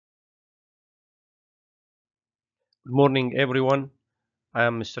Good morning, everyone. I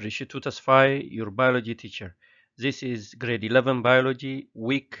am Mr. Ishitu Tasfai, your biology teacher. This is grade 11 biology,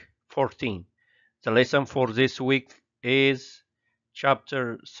 week 14. The lesson for this week is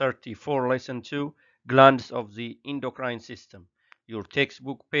chapter 34, lesson 2, glands of the endocrine system. Your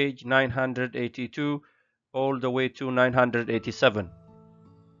textbook page 982 all the way to 987.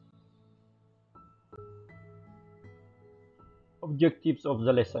 Objectives of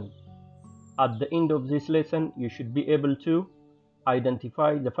the lesson. At the end of this lesson, you should be able to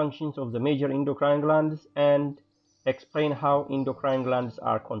identify the functions of the major endocrine glands and explain how endocrine glands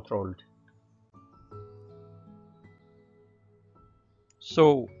are controlled.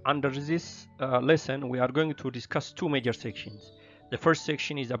 So under this lesson, we are going to discuss two major sections. The first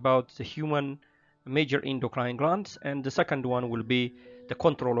section is about the human major endocrine glands, and the second one will be the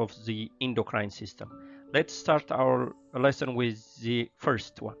control of the endocrine system. Let's start our lesson with the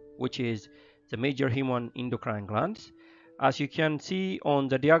first one, which is the major human endocrine glands. As you can see on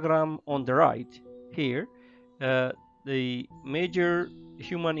the diagram on the right here, uh, the major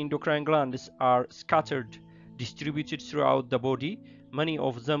human endocrine glands are scattered, distributed throughout the body, many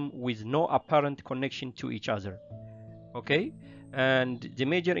of them with no apparent connection to each other. Okay, and the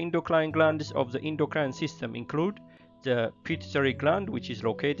major endocrine glands of the endocrine system include the pituitary gland, which is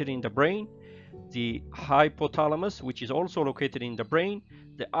located in the brain, the hypothalamus, which is also located in the brain,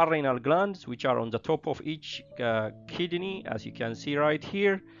 the adrenal glands, which are on the top of each kidney, as you can see right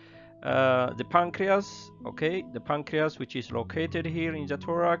here, the pancreas, okay, the pancreas, which is located here in the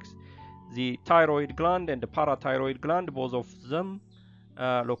thorax, the thyroid gland and the parathyroid gland, both of them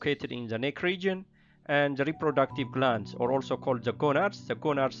located in the neck region, and the reproductive glands, or also called the gonads. The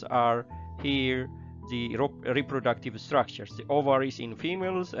gonads are here the reproductive structures, the ovaries in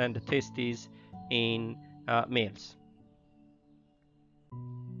females and the testes in males.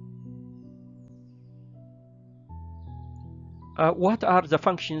 What are the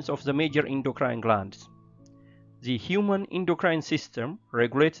functions of the major endocrine glands? The human endocrine system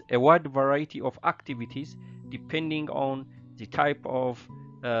regulates a wide variety of activities depending on the type of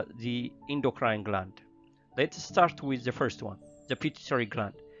the endocrine gland. Let's start with the first one, the pituitary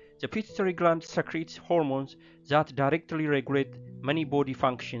gland. The pituitary gland secretes hormones that directly regulate many body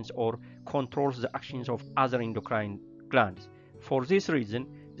functions or controls the actions of other endocrine glands. For this reason,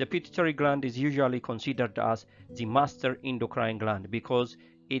 the pituitary gland is usually considered as the master endocrine gland because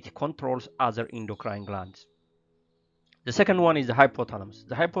it controls other endocrine glands. The second one is the hypothalamus.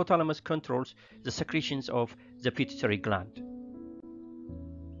 The hypothalamus controls the secretions of the pituitary gland.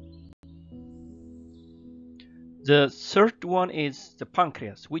 The third one is the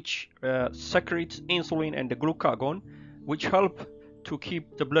pancreas, which secretes insulin and the glucagon, which help to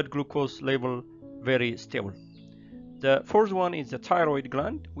keep the blood glucose level very stable. The fourth one is the thyroid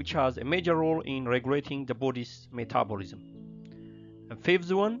gland, which has a major role in regulating the body's metabolism. The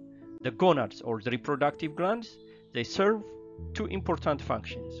fifth one, the gonads or the reproductive glands, they serve two important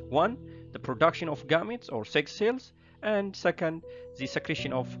functions. One, the production of gametes or sex cells, and second, the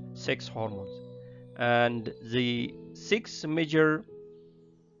secretion of sex hormones. And the sixth major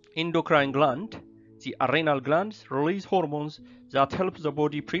endocrine gland, the adrenal glands, release hormones that help the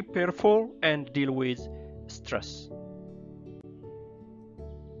body prepare for and deal with stress.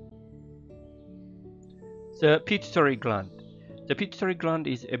 The pituitary gland. The pituitary gland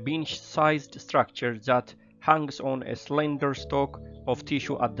is a bean-sized structure that hangs on a slender stalk of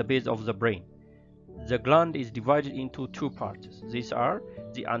tissue at the base of the brain. The gland is divided into two parts. These are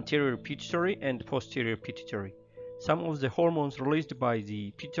the anterior pituitary and posterior pituitary. Some of the hormones released by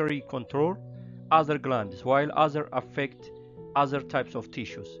the pituitary control other glands, while others affect other types of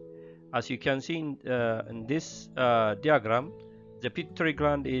tissues. As you can see in this diagram, the pituitary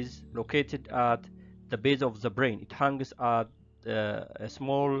gland is located at the base of the brain. It hangs at a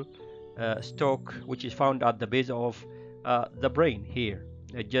small stalk which is found at the base of the brain here,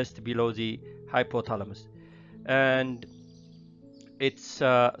 just below the hypothalamus, and its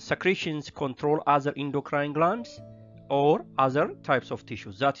secretions control other endocrine glands or other types of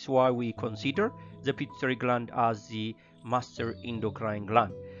tissues. That is why we consider the pituitary gland as the master endocrine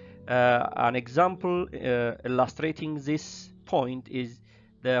gland. An example illustrating this point is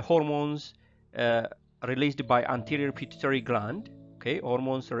the hormones released by anterior pituitary gland. Okay,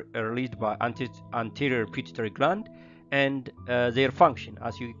 hormones are released by anterior pituitary gland and their function.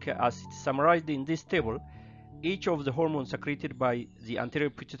 As it's summarized in this table, each of the hormones secreted by the anterior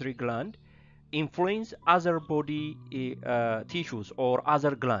pituitary gland influence other body tissues or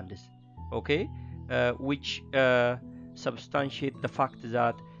other glands, okay, which substantiate the fact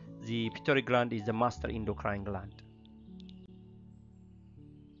that the pituitary gland is the master endocrine gland.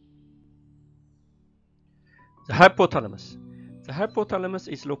 The hypothalamus. The hypothalamus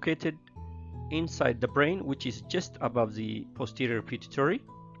is located inside the brain, which is just above the posterior pituitary.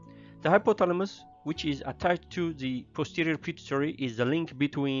 The hypothalamus, which is attached to the posterior pituitary, is the link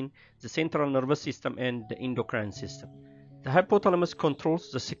between the central nervous system and the endocrine system. The hypothalamus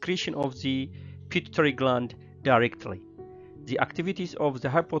controls the secretion of the pituitary gland directly. The activities of the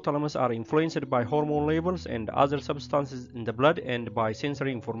hypothalamus are influenced by hormone levels and other substances in the blood and by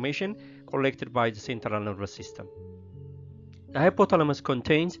sensory information collected by the central nervous system. The hypothalamus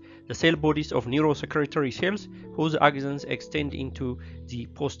contains the cell bodies of neurosecretory cells whose axons extend into the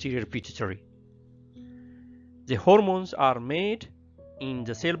posterior pituitary. The hormones are made in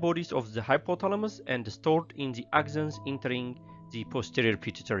the cell bodies of the hypothalamus and stored in the axons entering the posterior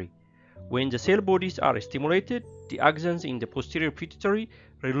pituitary. When the cell bodies are stimulated, the axons in the posterior pituitary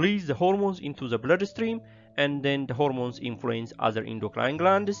release the hormones into the bloodstream, and then the hormones influence other endocrine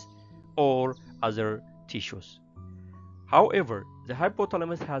glands or other tissues. However, the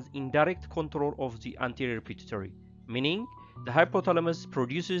hypothalamus has indirect control of the anterior pituitary, meaning the hypothalamus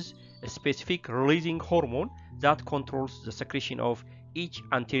produces a specific releasing hormone that controls the secretion of each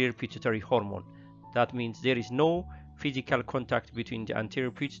anterior pituitary hormone. That means there is no physical contact between the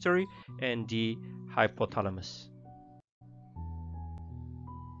anterior pituitary and the hypothalamus.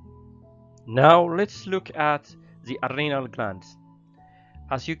 Now let's look at the adrenal glands.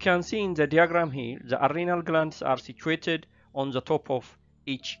 As you can see in the diagram here, the adrenal glands are situated on the top of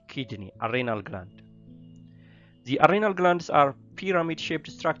each kidney, adrenal gland. The adrenal glands are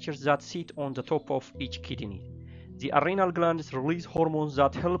pyramid-shaped structures that sit on the top of each kidney. The adrenal glands release hormones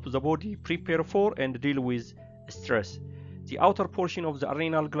that help the body prepare for and deal with stress. The outer portion of the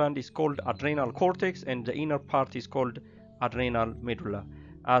adrenal gland is called adrenal cortex, and the inner part is called adrenal medulla.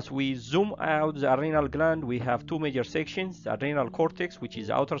 As we zoom out the adrenal gland, we have two major sections: the adrenal cortex, which is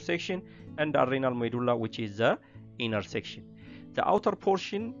the outer section, and the adrenal medulla, which is the inner section. The outer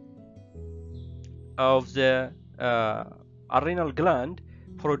portion of the adrenal gland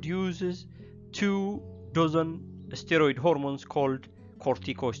produces 24 steroid hormones called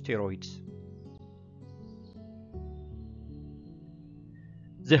corticosteroids.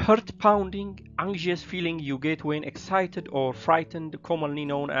 The heart-pounding, anxious feeling you get when excited or frightened, commonly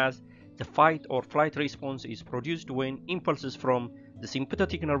known as the fight or flight response, is produced when impulses from the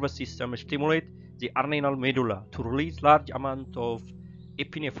sympathetic nervous system stimulate the adrenal medulla to release large amounts of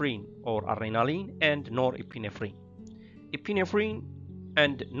epinephrine or adrenaline and norepinephrine. Epinephrine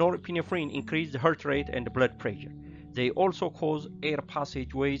and norepinephrine increase the heart rate and blood pressure. They also cause air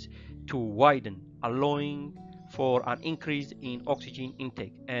passageways to widen, allowing for an increase in oxygen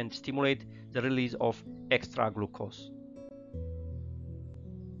intake and stimulate the release of extra glucose.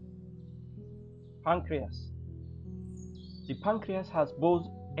 Pancreas. The pancreas has both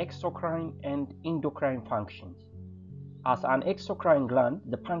exocrine and endocrine functions. As an exocrine gland,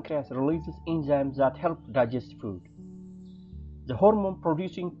 the pancreas releases enzymes that help digest food. The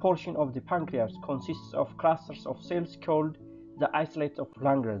hormone-producing portion of the pancreas consists of clusters of cells called the isolates of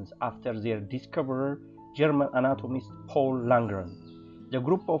Langerhans, after their discoverer, German anatomist Paul Langerhans. The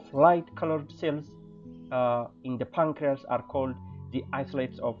group of light-colored cells in the pancreas are called the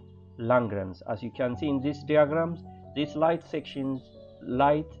isolates of Langerhans. As you can see in these diagrams, these light sections,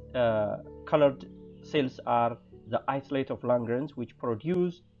 colored cells are the isolate of Langerhans, which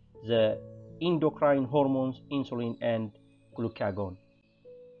produce the endocrine hormones insulin and glucagon.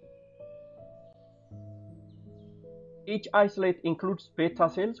 Each isolate includes beta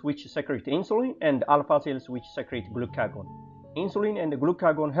cells, which secrete insulin, and alpha cells, which secrete glucagon. Insulin and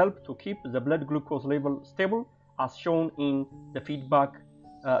glucagon help to keep the blood glucose level stable, as shown in the feedback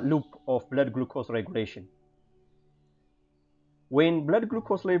loop of blood glucose regulation. When blood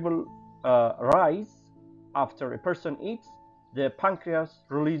glucose level rise after a person eats, the pancreas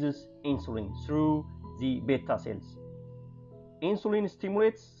releases insulin through the beta cells. Insulin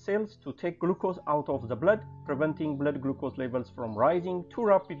stimulates cells to take glucose out of the blood, preventing blood glucose levels from rising too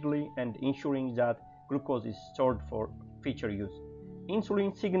rapidly and ensuring that glucose is stored for future use.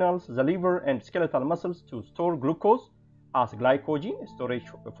 Insulin signals the liver and skeletal muscles to store glucose as glycogen, a storage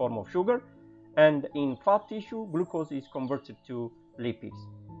form of sugar, and in fat tissue, glucose is converted to lipids.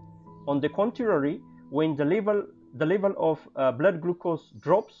 On the contrary, when the level of blood glucose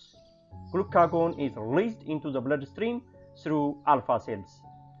drops, glucagon is released into the bloodstream through alpha cells,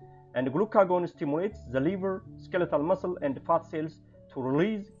 and glucagon stimulates the liver, skeletal muscle, and fat cells to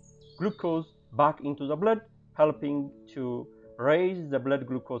release glucose back into the blood, helping to raise the blood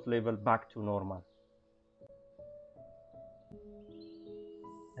glucose level back to normal.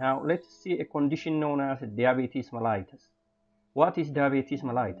 Now let's see a condition known as diabetes mellitus. What is diabetes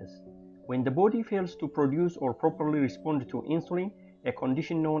mellitus? When the body fails to produce or properly respond to insulin, a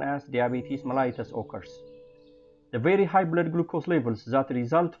condition known as diabetes mellitus occurs. The very high blood glucose levels that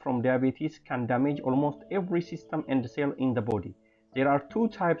result from diabetes can damage almost every system and cell in the body. There are two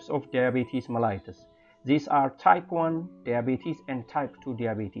types of diabetes mellitus. These are type 1 diabetes and type 2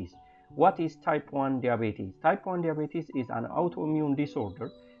 diabetes. What is type 1 diabetes? Type 1 diabetes is an autoimmune disorder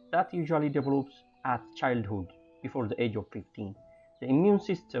that usually develops at childhood, before the age of 15. The immune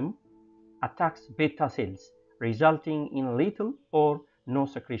system attacks beta cells, resulting in little or no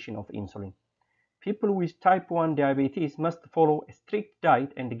secretion of insulin. People with type 1 diabetes must follow a strict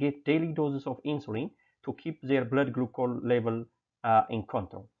diet and get daily doses of insulin to keep their blood glucose level in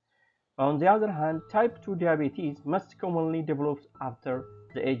control. On the other hand, type 2 diabetes most commonly develops after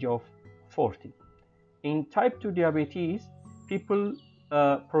the age of 40. In type 2 diabetes, people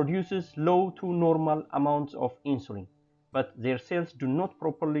produces low to normal amounts of insulin, but their cells do not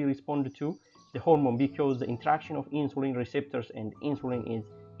properly respond to the hormone because the interaction of insulin receptors and insulin is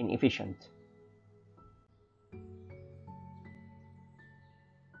inefficient.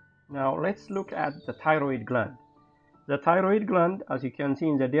 Now let's look at the thyroid gland. The thyroid gland, as you can see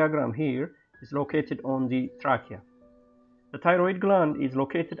in the diagram here, is located on the trachea. The thyroid gland is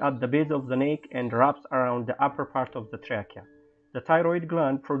located at the base of the neck and wraps around the upper part of the trachea. The thyroid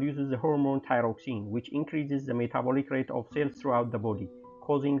gland produces the hormone thyroxine, which increases the metabolic rate of cells throughout the body,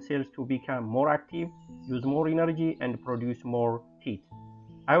 causing cells to become more active, use more energy, and produce more heat.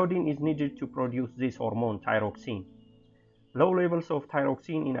 Iodine is needed to produce this hormone thyroxine. Low levels of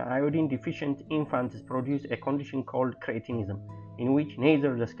thyroxine in iodine-deficient infants produce a condition called cretinism, in which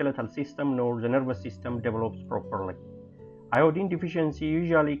neither the skeletal system nor the nervous system develops properly. Iodine deficiency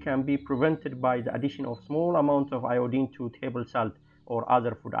usually can be prevented by the addition of small amounts of iodine to table salt or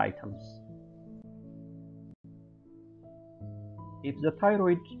other food items. If the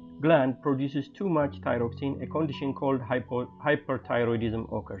thyroid gland produces too much thyroxine, a condition called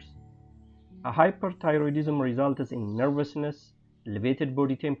hyperthyroidism occurs. A hyperthyroidism results in nervousness, elevated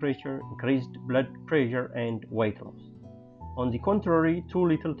body temperature, increased blood pressure, and weight loss. On the contrary, too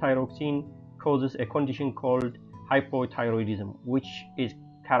little thyroxine causes a condition called hypothyroidism, which is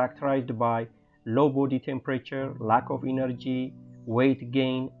characterized by low body temperature, lack of energy, weight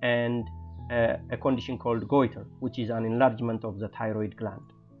gain, and a condition called goiter, which is an enlargement of the thyroid gland.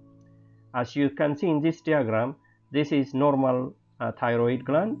 As you can see in this diagram, this is normal thyroid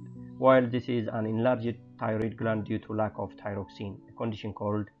gland, while this is an enlarged thyroid gland due to lack of thyroxine, a condition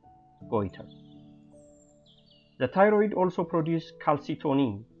called goiter. The thyroid also produces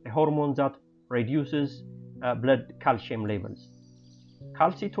calcitonin, a hormone that reduces blood calcium levels.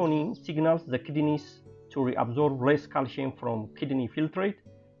 Calcitonin signals the kidneys to reabsorb less calcium from kidney filtrate,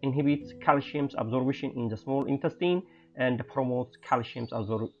 inhibits calcium's absorption in the small intestine, and promotes calcium's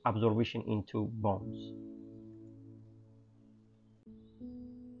absorption into bones.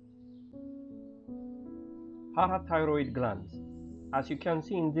 Parathyroid glands. As you can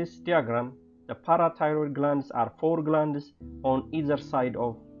see in this diagram, the parathyroid glands are 4 glands on either side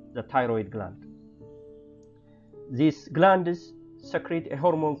of the thyroid gland. These glands secrete a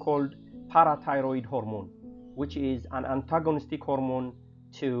hormone called parathyroid hormone, which is an antagonistic hormone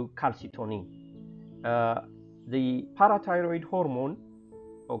to calcitonin. The parathyroid hormone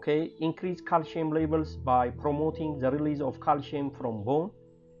increase calcium levels by promoting the release of calcium from bone,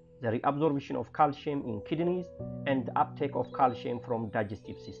 the reabsorption of calcium in kidneys, and the uptake of calcium from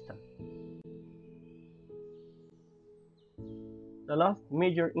digestive system. The last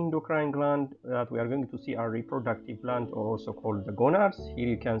major endocrine gland that we are going to see are reproductive glands, or also called the gonads. Here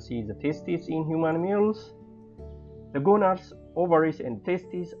you can see the testes in human males. The gonads, ovaries, and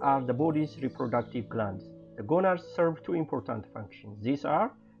testes are the body's reproductive glands. The gonads serve two important functions. These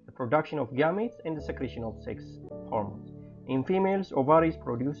are the production of gametes and the secretion of sex hormones. In females, ovaries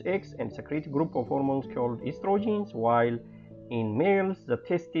produce eggs and secrete a group of hormones called estrogens, while in males, the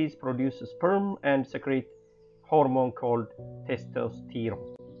testes produce sperm and secrete hormone called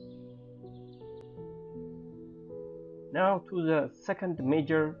testosterone. Now to the second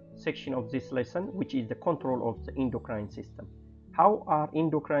major section of this lesson, which is the control of the endocrine system. How are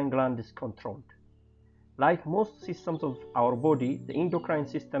endocrine glands controlled? Like most systems of our body, the endocrine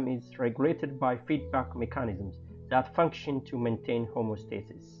system is regulated by feedback mechanisms that function to maintain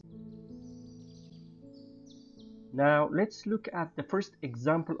homeostasis. Now let's look at the first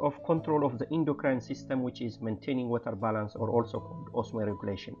example of control of the endocrine system, which is maintaining water balance, or also called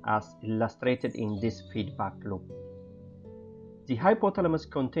osmoregulation, as illustrated in this feedback loop. The hypothalamus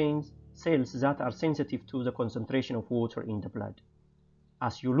contains cells that are sensitive to the concentration of water in the blood.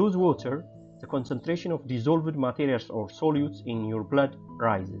 As you lose water, the concentration of dissolved materials or solutes in your blood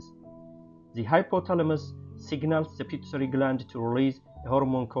rises. The hypothalamus signals the pituitary gland to release a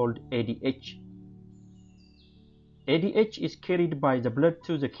hormone called ADH. ADH is carried by the blood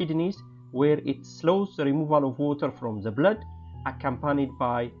to the kidneys, where it slows the removal of water from the blood, accompanied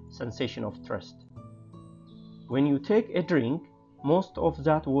by sensation of thirst. When you take a drink, most of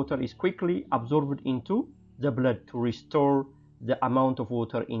that water is quickly absorbed into the blood to restore the amount of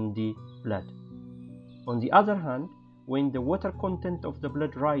water in the blood. On the other hand, when the water content of the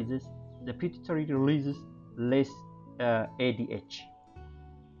blood rises, the pituitary releases less ADH.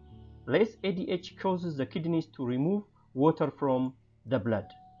 Less ADH causes the kidneys to remove water from the blood.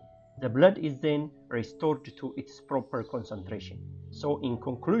 The blood is then restored to its proper concentration. So in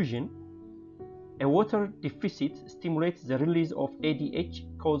conclusion, a water deficit stimulates the release of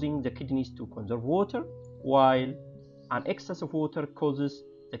ADH, causing the kidneys to conserve water, while an excess of water causes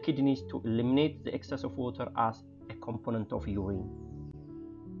the kidneys to eliminate the excess of water as a component of urine.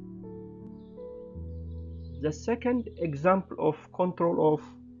 The second example of control of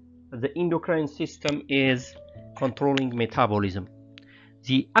the endocrine system is controlling metabolism.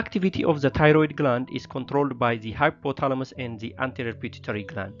 The activity of the thyroid gland is controlled by the hypothalamus and the anterior pituitary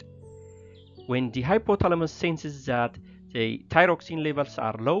gland. When the hypothalamus senses that the thyroxine levels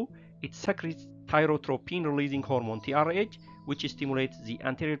are low, it secretes thyrotropin-releasing hormone TRH, which stimulates the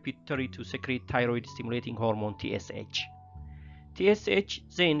anterior pituitary to secrete thyroid-stimulating hormone TSH. TSH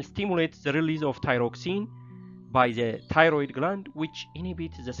then stimulates the release of thyroxine by the thyroid gland, which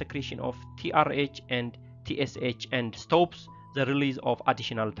inhibits the secretion of TRH and TSH and stops the release of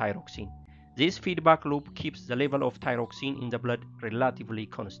additional thyroxine. This feedback loop keeps the level of thyroxine in the blood relatively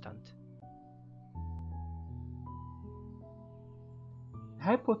constant. The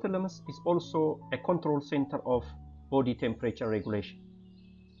hypothalamus is also a control center of body temperature regulation.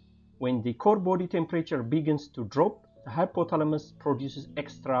 When the core body temperature begins to drop, the hypothalamus produces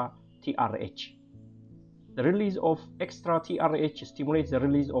extra TRH. The release of extra TRH stimulates the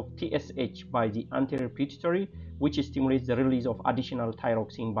release of TSH by the anterior pituitary, which stimulates the release of additional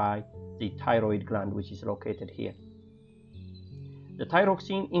thyroxine by the thyroid gland, which is located here. The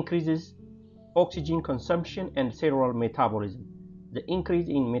thyroxine increases oxygen consumption and cellular metabolism. The increase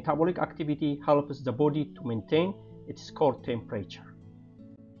in metabolic activity helps the body to maintain its core temperature.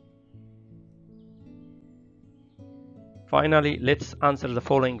 Finally, let's answer the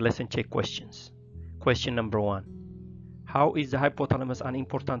following lesson check questions. Question number 1. How is the hypothalamus an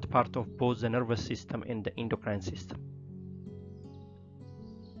important part of both the nervous system and the endocrine system?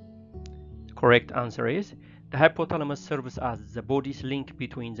 The correct answer is the hypothalamus serves as the body's link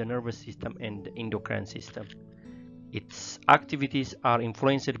between the nervous system and the endocrine system. Its activities are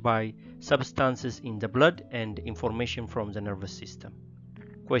influenced by substances in the blood and information from the nervous system.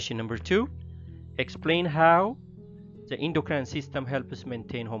 Question number 2. Explain how the endocrine system helps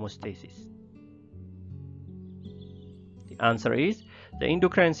maintain homeostasis. The answer is the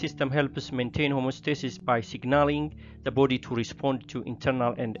endocrine system helps maintain homeostasis by signaling the body to respond to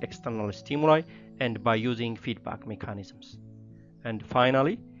internal and external stimuli and by using feedback mechanisms. And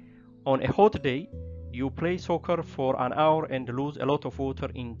finally, on a hot day, you play soccer for an hour and lose a lot of water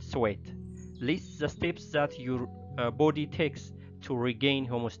in sweat. List the steps that your body takes to regain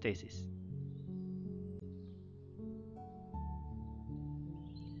homeostasis.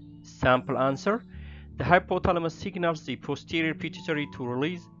 Sample answer. The hypothalamus signals the posterior pituitary to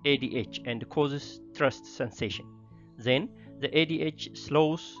release ADH and causes thirst sensation. Then, the ADH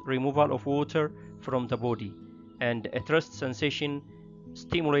slows removal of water from the body, and a thirst sensation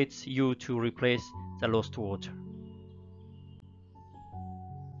stimulates you to replace the lost water.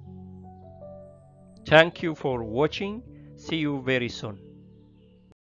 Thank you for watching. See you very soon.